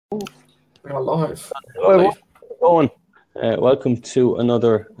We are live. Well, going. Welcome to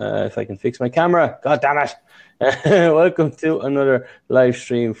another, if I can fix my camera, god damn it. Welcome to another live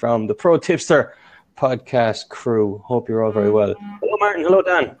stream from the ProTipster Podcast Crew. Hope you're all very well. Hello, Martin. Hello,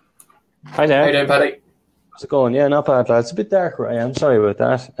 Dan. Hi there. How you doing, Paddy? How's it going? Yeah, not bad, lads. It's a bit dark where I am. Sorry about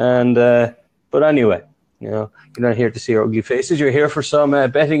that. And but anyway, you're not here to see our ugly faces. You're here for some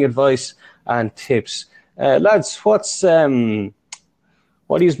betting advice and tips. Lads, what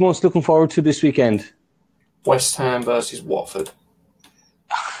are you most looking forward to this weekend? West Ham versus Watford.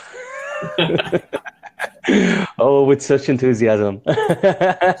 Oh, with such enthusiasm. Yeah,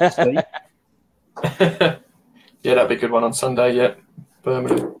 that'd be a good one on Sunday, yeah.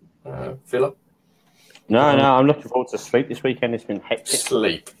 Birmingham, Villa. No, I'm looking forward to sleep this weekend. It's been hectic.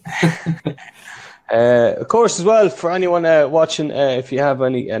 Sleep. Of course, as well, for anyone watching, if you have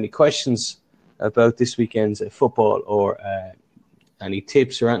any questions about this weekend's football or any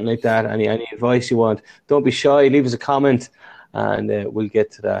tips or anything like that, any advice you want, don't be shy, leave us a comment and we'll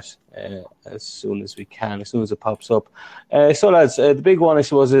get to that as soon as we can, as soon as it pops up. So lads, the big one I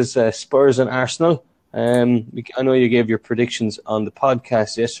suppose is Spurs and Arsenal. I know you gave your predictions on the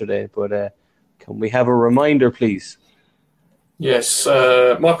podcast yesterday, but can we have a reminder, please? Yes,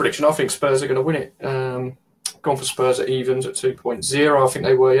 my prediction, I think Spurs are going to win it. Gone for Spurs at evens at 2.0. I think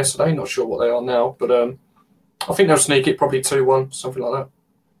they were yesterday, not sure what they are now, but I think they'll sneak it, probably 2-1, something like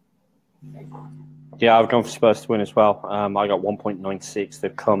that. Yeah, I've gone for Spurs to win as well. I got 1.96.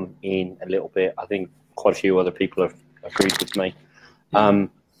 They've come in a little bit. I think quite a few other people have agreed with me.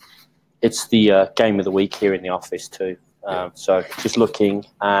 It's the game of the week here in the office too. So just looking,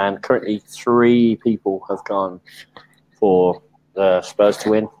 and currently 3 people have gone for the Spurs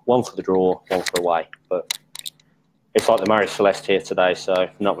to win. 1 for the draw, 1 for away. But it's like the Mary Celeste here today, so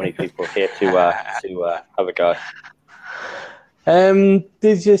not many people here to have a go.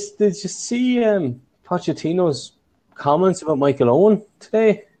 Did you see Pochettino's comments about Michael Owen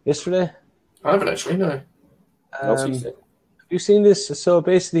yesterday? I haven't actually, no. Have you seen this? So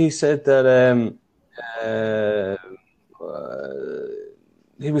basically, he said that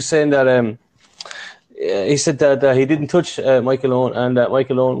he was saying that he said that he didn't touch Michael Owen and that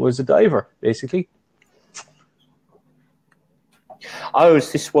Michael Owen was a diver, basically. Oh,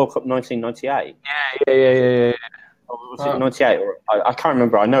 is this World Cup 1998? Yeah. Was it 98? Or I can't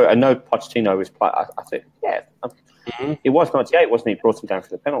remember. I know Pochettino was playing. I think, yeah. It was 98, wasn't he? Brought him down for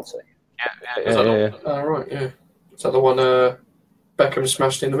the penalty. Yeah. Oh, right, yeah. Is that the one Beckham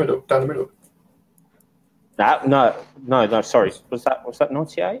smashed in the middle, down the middle? No. Sorry, was that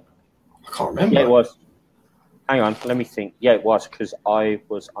 98? I can't remember. Yeah, it was. Hang on, let me think. Yeah, it was because I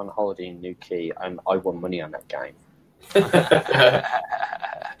was on holiday in Newquay and I won money on that game.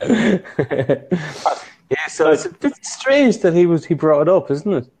 Yeah, so it's a bit strange that he brought it up,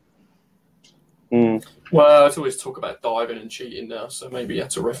 isn't it? Well, it's always talk about diving and cheating now, so maybe he had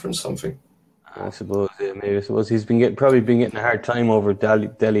to reference something. I suppose he's probably been getting a hard time over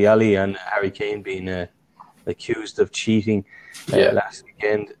Dele Alli and Harry Kane being accused of cheating last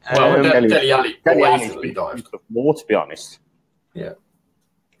weekend. Well, Dele Alli always dived more, to be honest. Yeah.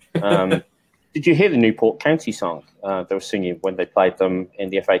 Did you hear the Newport County song they were singing when they played them in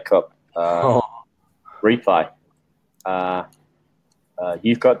the FA Cup replay?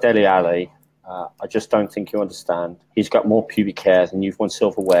 You've got Dele Alli. I just don't think you understand. He's got more pubic hair than you've won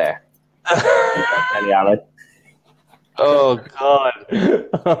silverware. Dele Alli. Oh, God.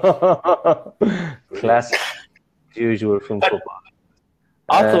 Classic, as usual, from football.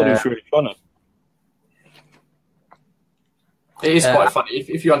 I thought it was really funny. It is quite funny.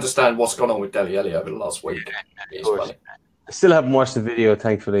 If you understand what's gone on with Dele Alli over the last week, it is funny. I still haven't watched the video,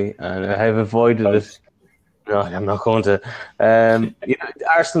 thankfully, and I have avoided it. No, I'm not going to.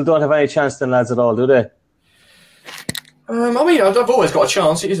 Arsenal don't have any chance then, lads, at all, do they? I mean, I've always got a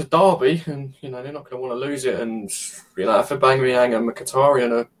chance. It is a derby, and they're not going to want to lose it. And if Aubameyang and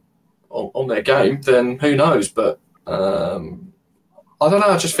Mkhitaryan are on their game, then who knows? But I don't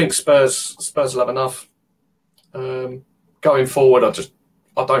know. I just think Spurs will have enough. Going forward, I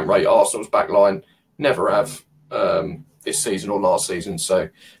don't rate Arsenal's backline. Never have this season or last season. So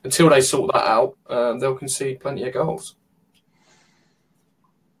until they sort that out, they'll concede plenty of goals.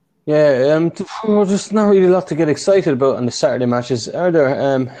 Yeah, just not really a lot to get excited about on the Saturday matches, are there?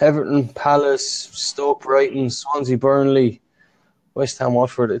 Everton, Palace, Stoke, Brighton, Swansea, Burnley, West Ham,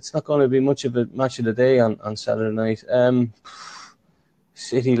 Watford. It's not going to be much of a match of the day on Saturday night.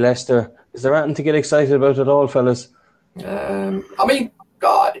 City, Leicester. Is there anything to get excited about at all, fellas? I mean,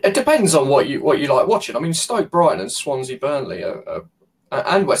 God, it depends on what you like watching. I mean, Stoke, Brighton, and Swansea, Burnley,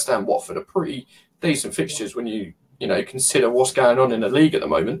 and West Ham, Watford are pretty decent fixtures when you consider what's going on in the league at the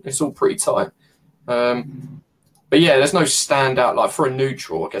moment. It's all pretty tight. But yeah, there's no standout, like for a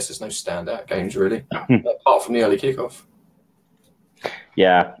neutral, I guess there's no standout games really, apart from the early kickoff.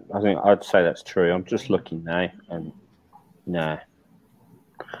 Yeah, I think I'd say that's true. I'm just looking now, and no.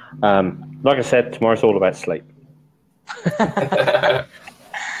 Like I said, tomorrow's all about sleep. You're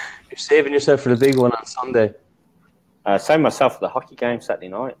saving yourself for the big one on Sunday. Save myself for the hockey game Saturday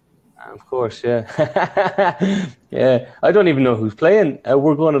night. Of course, yeah. Yeah, I don't even know who's playing.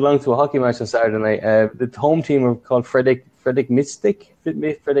 We're going along to a hockey match on Saturday night. The home team are called Fredrik Mista,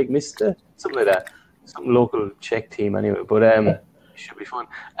 something like that. Some local Czech team anyway, but it should be fun.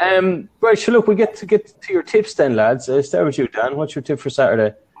 Right, so look, we get to your tips then, lads. Start with you, Dan. What's your tip for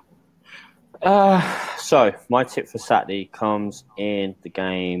Saturday? So my tip for Saturday comes in the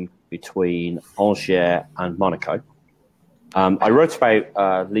game between Angers and Monaco. I wrote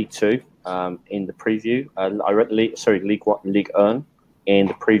about League Two in the preview. I wrote League 1 in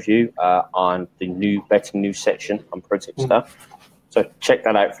the preview on the new betting news section on ProTipster. So check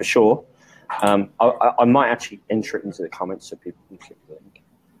that out for sure. I might actually enter it into the comments so people can click the link.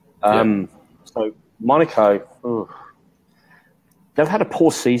 So Monaco, they've had a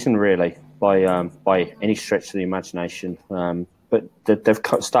poor season really by any stretch of the imagination, but they've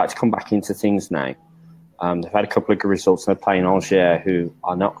started to come back into things now. They've had a couple of good results. They're playing Angers, who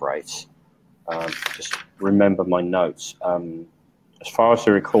are not great. Just remember my notes. As far as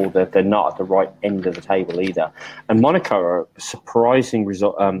I recall, they're not at the right end of the table either. And Monaco are a surprising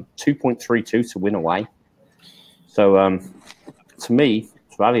result, 2.32 to win away. So to me,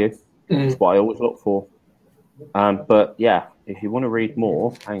 it's value. It's what I always look for. But yeah, if you want to read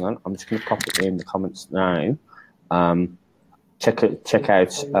more, hang on. I'm just going to pop it in the comments now. Check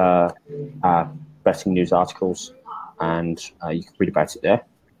out betting news articles, and you can read about it there.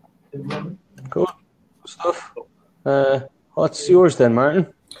 Cool stuff. What's yours then,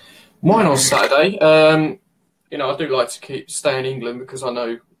 Martin? Mine on Saturday. I do like to stay in England because I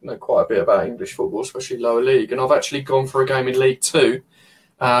know quite a bit about English football, especially lower league. And I've actually gone for a game in League Two.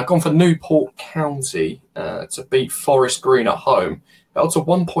 Gone for Newport County to beat Forest Green at home. That's a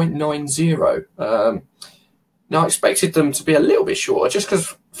 1.90. Now I expected them to be a little bit shorter, just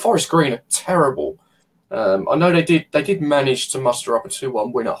because Forest Green are terrible. I know they did manage to muster up a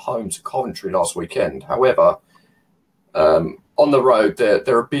 2-1 win at home to Coventry last weekend. However, on the road,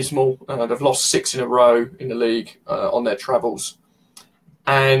 they're abysmal. They've lost 6 in a row in the league on their travels.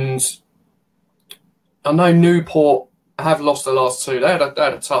 And I know Newport have lost the last 2. They had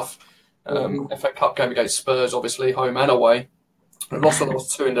a tough FA Cup game against Spurs, obviously, home and away. They've lost the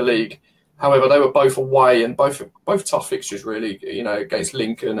last 2 in the league. However, they were both away and both tough fixtures, really, against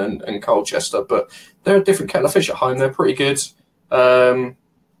Lincoln and Colchester. But they're a different kettle of fish at home. They're pretty good. And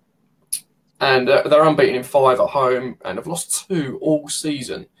they're unbeaten in 5 at home and have lost 2 all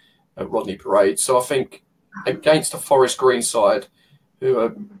season at Rodney Parade. So I think against a Forest Green side who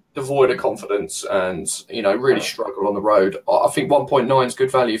are devoid of confidence and, really struggle on the road, I think 1.9 is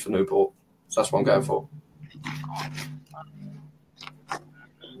good value for Newport. So that's what I'm going for.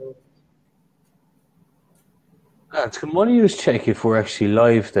 Lads, can one of you just check if we're actually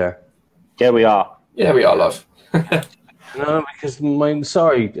live there? Yeah, we are. Yeah, we are live. No, because my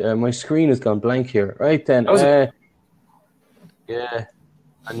screen has gone blank here. Right then. Yeah,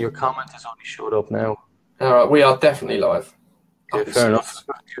 and your comment has only showed up now. All right, we are definitely live. Okay, fair enough.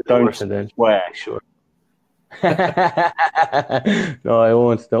 Don't swear. Sure. No, I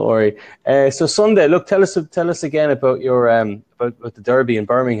won't. Don't worry. So Sunday, look, tell us again about your about the derby in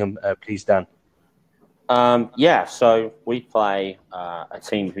Birmingham, please, Dan. So we play a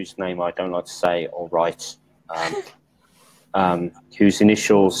team whose name I don't like to say or write, whose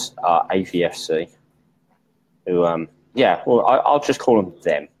initials are AVFC. Who, I'll just call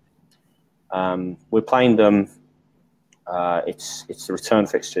them. We're playing them. It's the return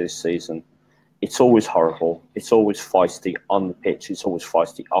fixture this season. It's always horrible. It's always feisty on the pitch. It's always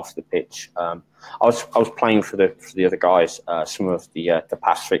feisty off the pitch. I was playing for the other guys some of the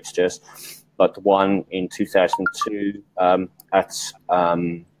past fixtures. Like the one in 2002 at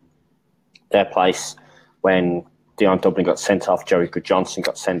their place when Dion Dublin got sent off, Joey Good-Johnson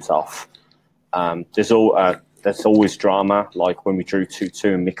got sent off. There's always drama, like when we drew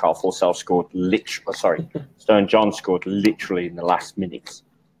 2-2 and Mikael Forsell scored Stern John scored literally in the last minutes,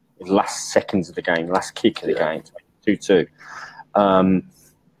 in the last seconds of the game, last kick of the game, 2-2.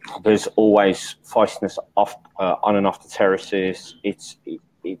 There's always feistiness on and off the terraces.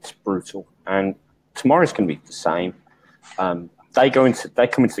 It's brutal, and tomorrow's going to be the same. They come into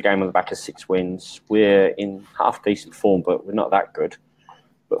the game on the back of 6 wins. We're in half decent form, but we're not that good.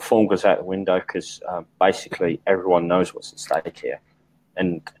 but form goes out the window because basically everyone knows what's at stake here.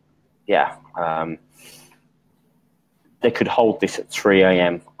 And, yeah, they could hold this at 3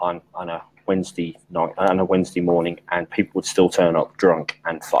 a.m. on a Wednesday night, on a Wednesday morning, and people would still turn up drunk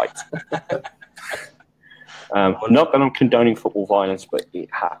and fight. Not that I'm condoning football violence, but it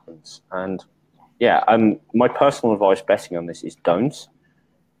happens. And, yeah, my personal advice betting on this is don't,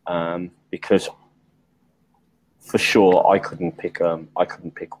 because for sure I couldn't pick one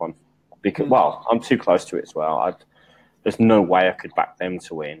because I'm too close to it as well. There's no way I could back them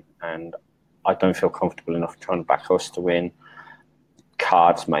to win, and I don't feel comfortable enough trying to back us to win.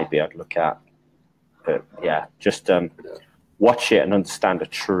 Cards maybe I'd look at, but yeah, just watch it and understand a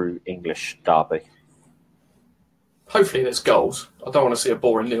true English derby. Hopefully there's goals. I don't want to see a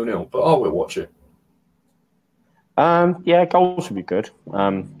boring 0-0, but I will watch it. Yeah, goals would be good.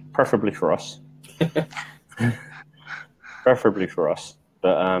 Preferably for us. Preferably for us.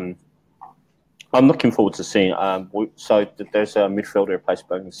 But I'm looking forward to seeing. So there's a midfielder who plays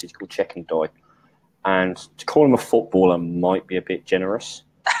Birmingham City called Check Doy, and to call him a footballer might be a bit generous.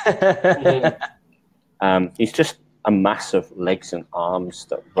 He's just a mass of legs and arms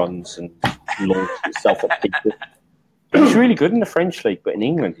that runs and launches himself at people. He's really good in the French league, but in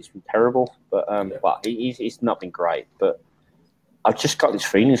England he's been terrible. But he's not been great. But I've just got this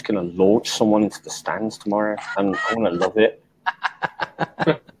feeling he's going to launch someone into the stands tomorrow, and I want to love it.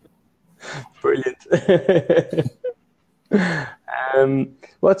 Brilliant.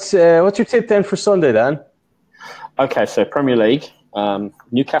 What's your tip then for Sunday, Dan? Okay, so Premier League,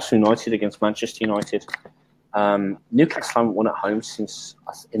 Newcastle United against Manchester United. Newcastle haven't won at home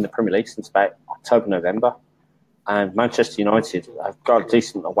in the Premier League since about October, November. And Manchester United have got a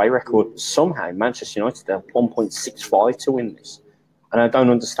decent away record. Somehow, Manchester United have 1.65 to win this. And I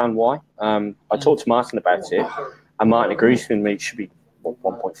don't understand why. I talked to Martin about it, and Martin agrees with me it should be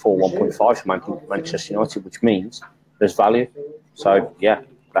 1.4, 1.5 for Manchester United, which means there's value. So, yeah,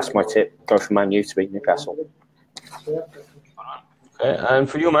 that's my tip. Go for Man U to beat Newcastle. Okay, and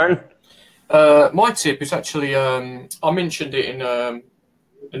for you, man? My tip is actually, I mentioned it in a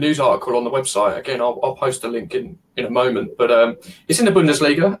news article on the website. Again, I'll post a link in a moment. But it's in the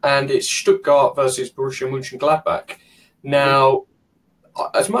Bundesliga, and it's Stuttgart versus Borussia Mönchengladbach. Now,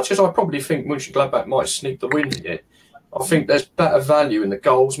 as much as I probably think Mönchengladbach might sneak the win here, I think there's better value in the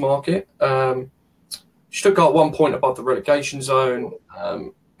goals market. Stuttgart 1 point above the relegation zone,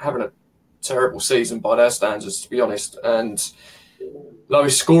 having a terrible season by their standards, to be honest, and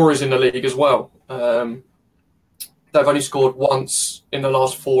lowest scorers in the league as well. They've only scored once in the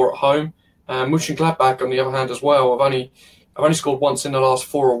last 4 at home. Mönchengladbach, on the other hand, as well, have only scored once in the last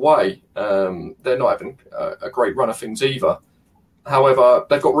 4 away. They're not having a great run of things either. However,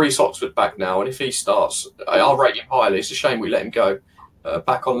 they've got Reece Oxford back now, and if he starts, I'll rate him highly. It's a shame we let him go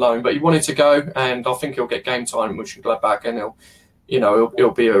back on loan, but he wanted to go, and I think he'll get game time in Mönchengladbach, and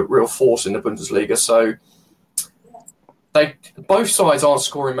he'll be a real force in the Bundesliga. So both sides aren't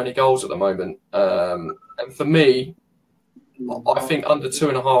scoring many goals at the moment, and for me, I think under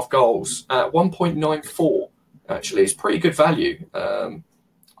 2.5 goals at 1.94 actually is pretty good value. I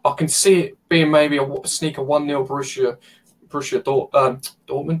can see it being maybe a sneaker 1-0 Borussia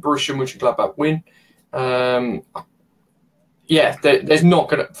Mönchengladbach win. There's not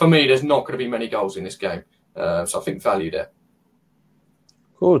gonna be many goals in this game. So I think value there.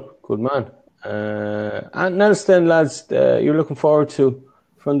 Cool, good man. And else then, lads, you're looking forward to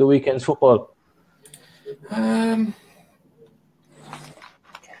from the weekend's football?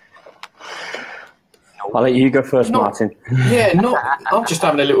 I'll let you go first, Martin. I'm just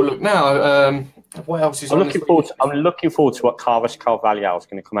having a little look now. What else is I'm looking forward to what Carvalhal is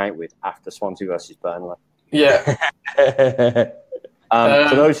going to come out with after Swansea versus Burnley. Yeah. For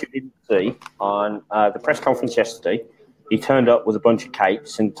those who didn't see, on the press conference yesterday, he turned up with a bunch of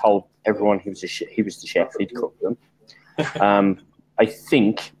cakes and told everyone he was the chef. He'd cooked them. I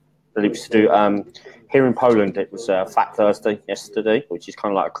think that it was to do here in Poland. It was Fat Thursday yesterday, which is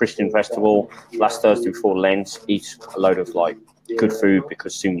kind of like a Christian festival. Last Thursday before Lent, eat a load of like good food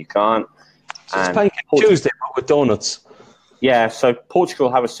because soon you can't. It's Pancake Tuesday, but with donuts. Yeah, so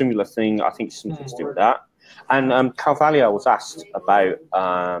Portugal have a similar thing. I think it's something to do with that. And Carvalho was asked about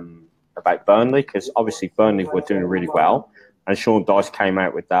Burnley, because obviously Burnley were doing really well. And Sean Dyche came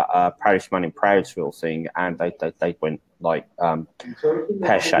out with that Proudest Man in Proudsville thing, and they went like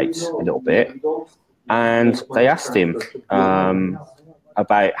pear-shaped a little bit. And they asked him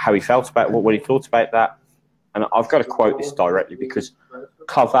about how he felt about what he thought about that. And I've got to quote this directly because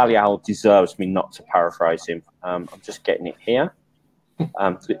Carvalho deserves me not to paraphrase him. I'm just getting it here.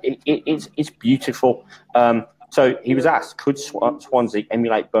 It's beautiful. So he was asked, could Swansea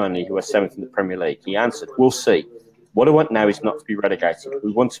emulate Burnley, who are 7th in the Premier League? He answered, we'll see. What I want now is not to be relegated.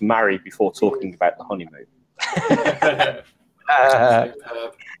 We want to marry before talking about the honeymoon.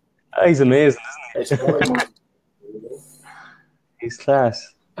 He's amazing, isn't he? He's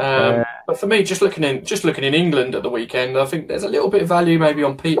class. But for me, just looking in England at the weekend, I think there's a little bit of value maybe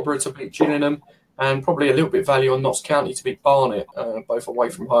on Peterborough to beat Gillingham, and probably a little bit of value on Notts County to beat Barnet, both away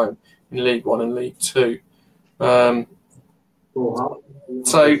from home in League One and League Two. So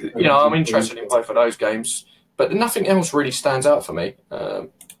I'm interested in both of those games, but nothing else really stands out for me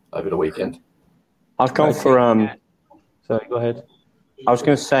over the weekend. I've gone for Sorry, go ahead. I was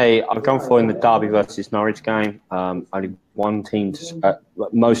going to say I've gone for in the Derby versus Norwich game. Only one team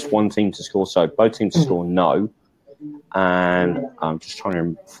most one team to score. So both teams to score no, and I'm just trying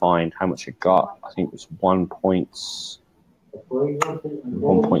to find how much it got. I think it was 1.8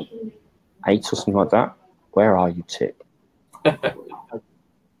 or something like that. Where are you, Tip? Okay,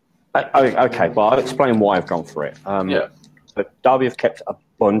 well I'll explain why I've gone for it. So Derby have kept a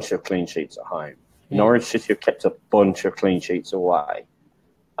bunch of clean sheets at home. Norwich City have kept a bunch of clean sheets away.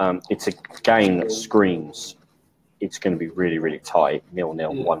 It's a game that screams it's going to be really, really tight,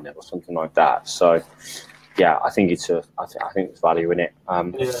 0-0, 1-0, or something like that. So, yeah, I think it's there's value in it.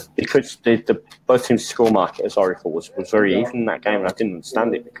 Because the both teams' score market, as I recall, was very even in that game, and I didn't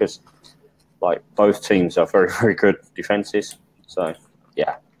understand it because, like, both teams are very, very good defences. So,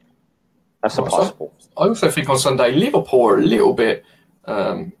 yeah, that's a possible. I also think on Sunday, Liverpool are a little bit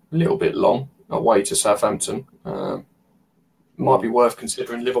long away to Southampton. Might be worth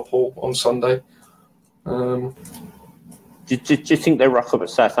considering Liverpool on Sunday. Do you think they rock up at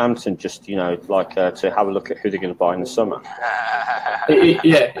Southampton just, to have a look at who they're going to buy in the summer?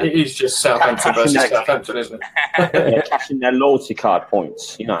 It is just Southampton versus Southampton, isn't it? They're cashing their loyalty card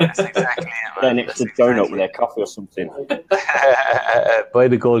points, That's exactly it, They're next to donut with their coffee or something. By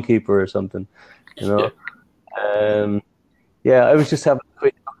the goalkeeper or something, I was just having a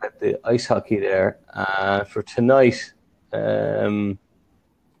quick look at the ice hockey there for tonight.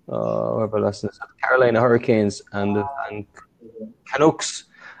 Carolina Hurricanes and Canucks.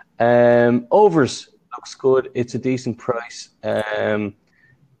 Overs looks good. It's a decent price. Most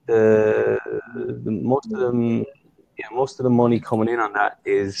of the money coming in on that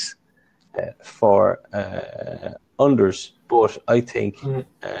is for unders, but I think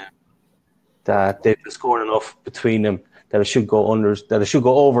that they've scored enough between them that it should go unders, that it should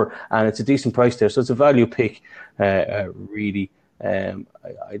go over, and it's a decent price there. So it's a value pick, really. I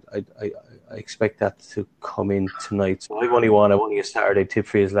expect that to come in tonight. So I've only a Saturday tip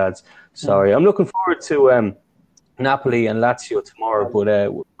for you lads. Sorry. I'm looking forward to Napoli and Lazio tomorrow, but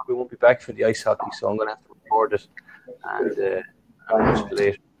we won't be back for the ice hockey, so I'm going to have to record it and watch it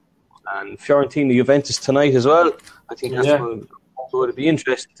later. And Fiorentina Juventus tonight as well. I think that's going to be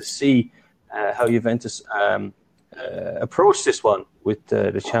interesting to see how Juventus approach this one with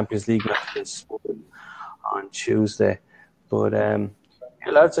the Champions League matches on Tuesday. But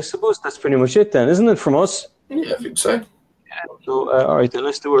lads, I suppose that's pretty much it then, isn't it, from us? Yeah, I think so. So, all right, then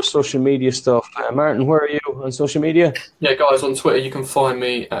let's do our social media stuff. Martin, where are you on social media? Yeah, guys, on Twitter, you can find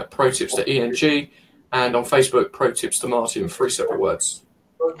me at ProTipster ENG, and on Facebook, ProTipster Martin, 3 separate words.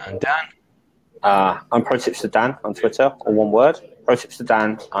 And Dan? I'm ProTipster Dan on Twitter, all one word. ProTipster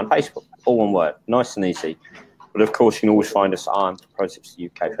Dan on Facebook, all one word. Nice and easy. But of course, you can always find us on the ProTipster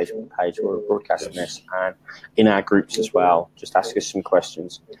UK Facebook page where we're broadcasting this, and in our groups as well. Just ask us some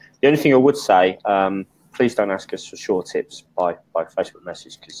questions. The only thing I would say, please don't ask us for short tips by Facebook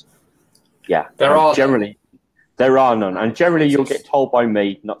message because, there are none, and generally you'll get told by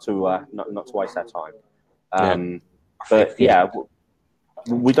me not to waste that time.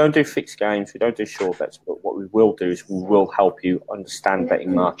 We don't do fixed games, we don't do short bets, but what we will do is we will help you understand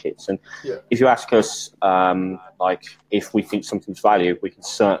betting markets. And if you ask us, if we think something's value, we can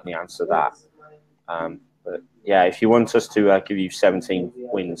certainly answer that. If you want us to give you 17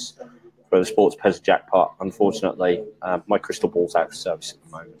 wins for the Sports Pez jackpot, unfortunately, my crystal ball's out of service at the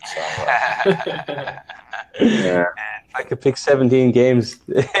moment. So, if I could pick 17 games,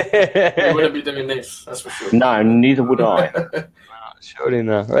 you wouldn't be doing this, that's for sure. No, neither would I. Surely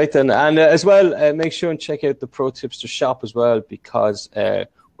not. Right then, and as well, make sure and check out the ProTipster shop as well, because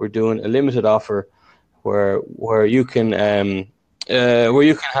we're doing a limited offer where you can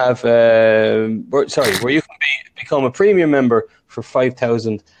become a premium member for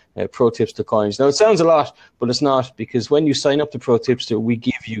 5,000 ProTipster coins. Now it sounds a lot, but it's not, because when you sign up to ProTipster, we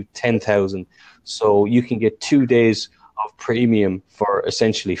give you 10,000, so you can get 2 days of premium for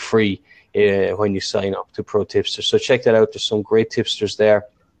essentially free when you sign up to ProTipster. So check that out. There's some great tipsters there.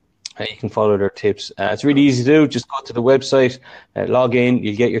 You can follow their tips. It's really easy to do. Just go to the website, log in.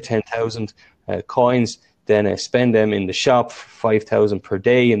 You'll get your 10,000 coins. Then spend them in the shop, 5,000 per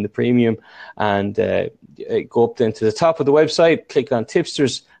day in the premium, and go up then to the top of the website, click on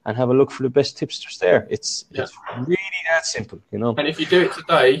tipsters, and have a look for the best tipsters there. It's really that simple, you know. And if you do it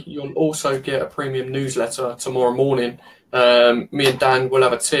today, you'll also get a premium newsletter tomorrow morning. Me and Dan will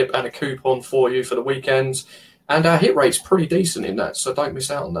have a tip and a coupon for you for the weekends, and our hit rate's pretty decent in that, so don't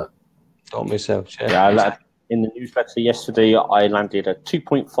miss out on that. Don't miss out. Yeah, in the newsletter yesterday, I landed at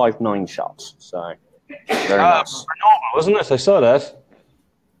 2.59 shots, so very nice. Grenoble, wasn't it? I saw that.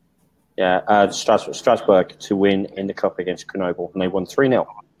 Yeah, Strasbourg to win in the cup against Grenoble, and they won 3-0.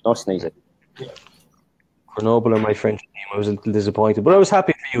 Nice and easy. Grenoble and my French team, I was a little disappointed, but I was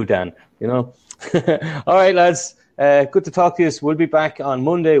happy for you, Dan, you know. All right, lads. Good to talk to you. We'll be back on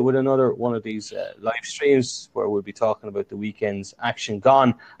Monday with another one of these live streams where we'll be talking about the weekend's action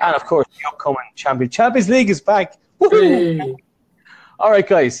gone. And, of course, the upcoming Champions League is back. Woo-hoo! All right,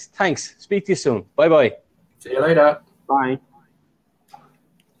 guys. Thanks. Speak to you soon. Bye-bye. See you later. Bye.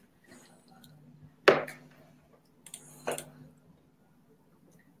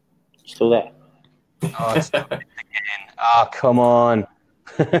 Still there? Oh, it's again. Oh, come on.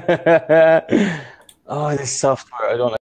 Oh, this software, I don't like.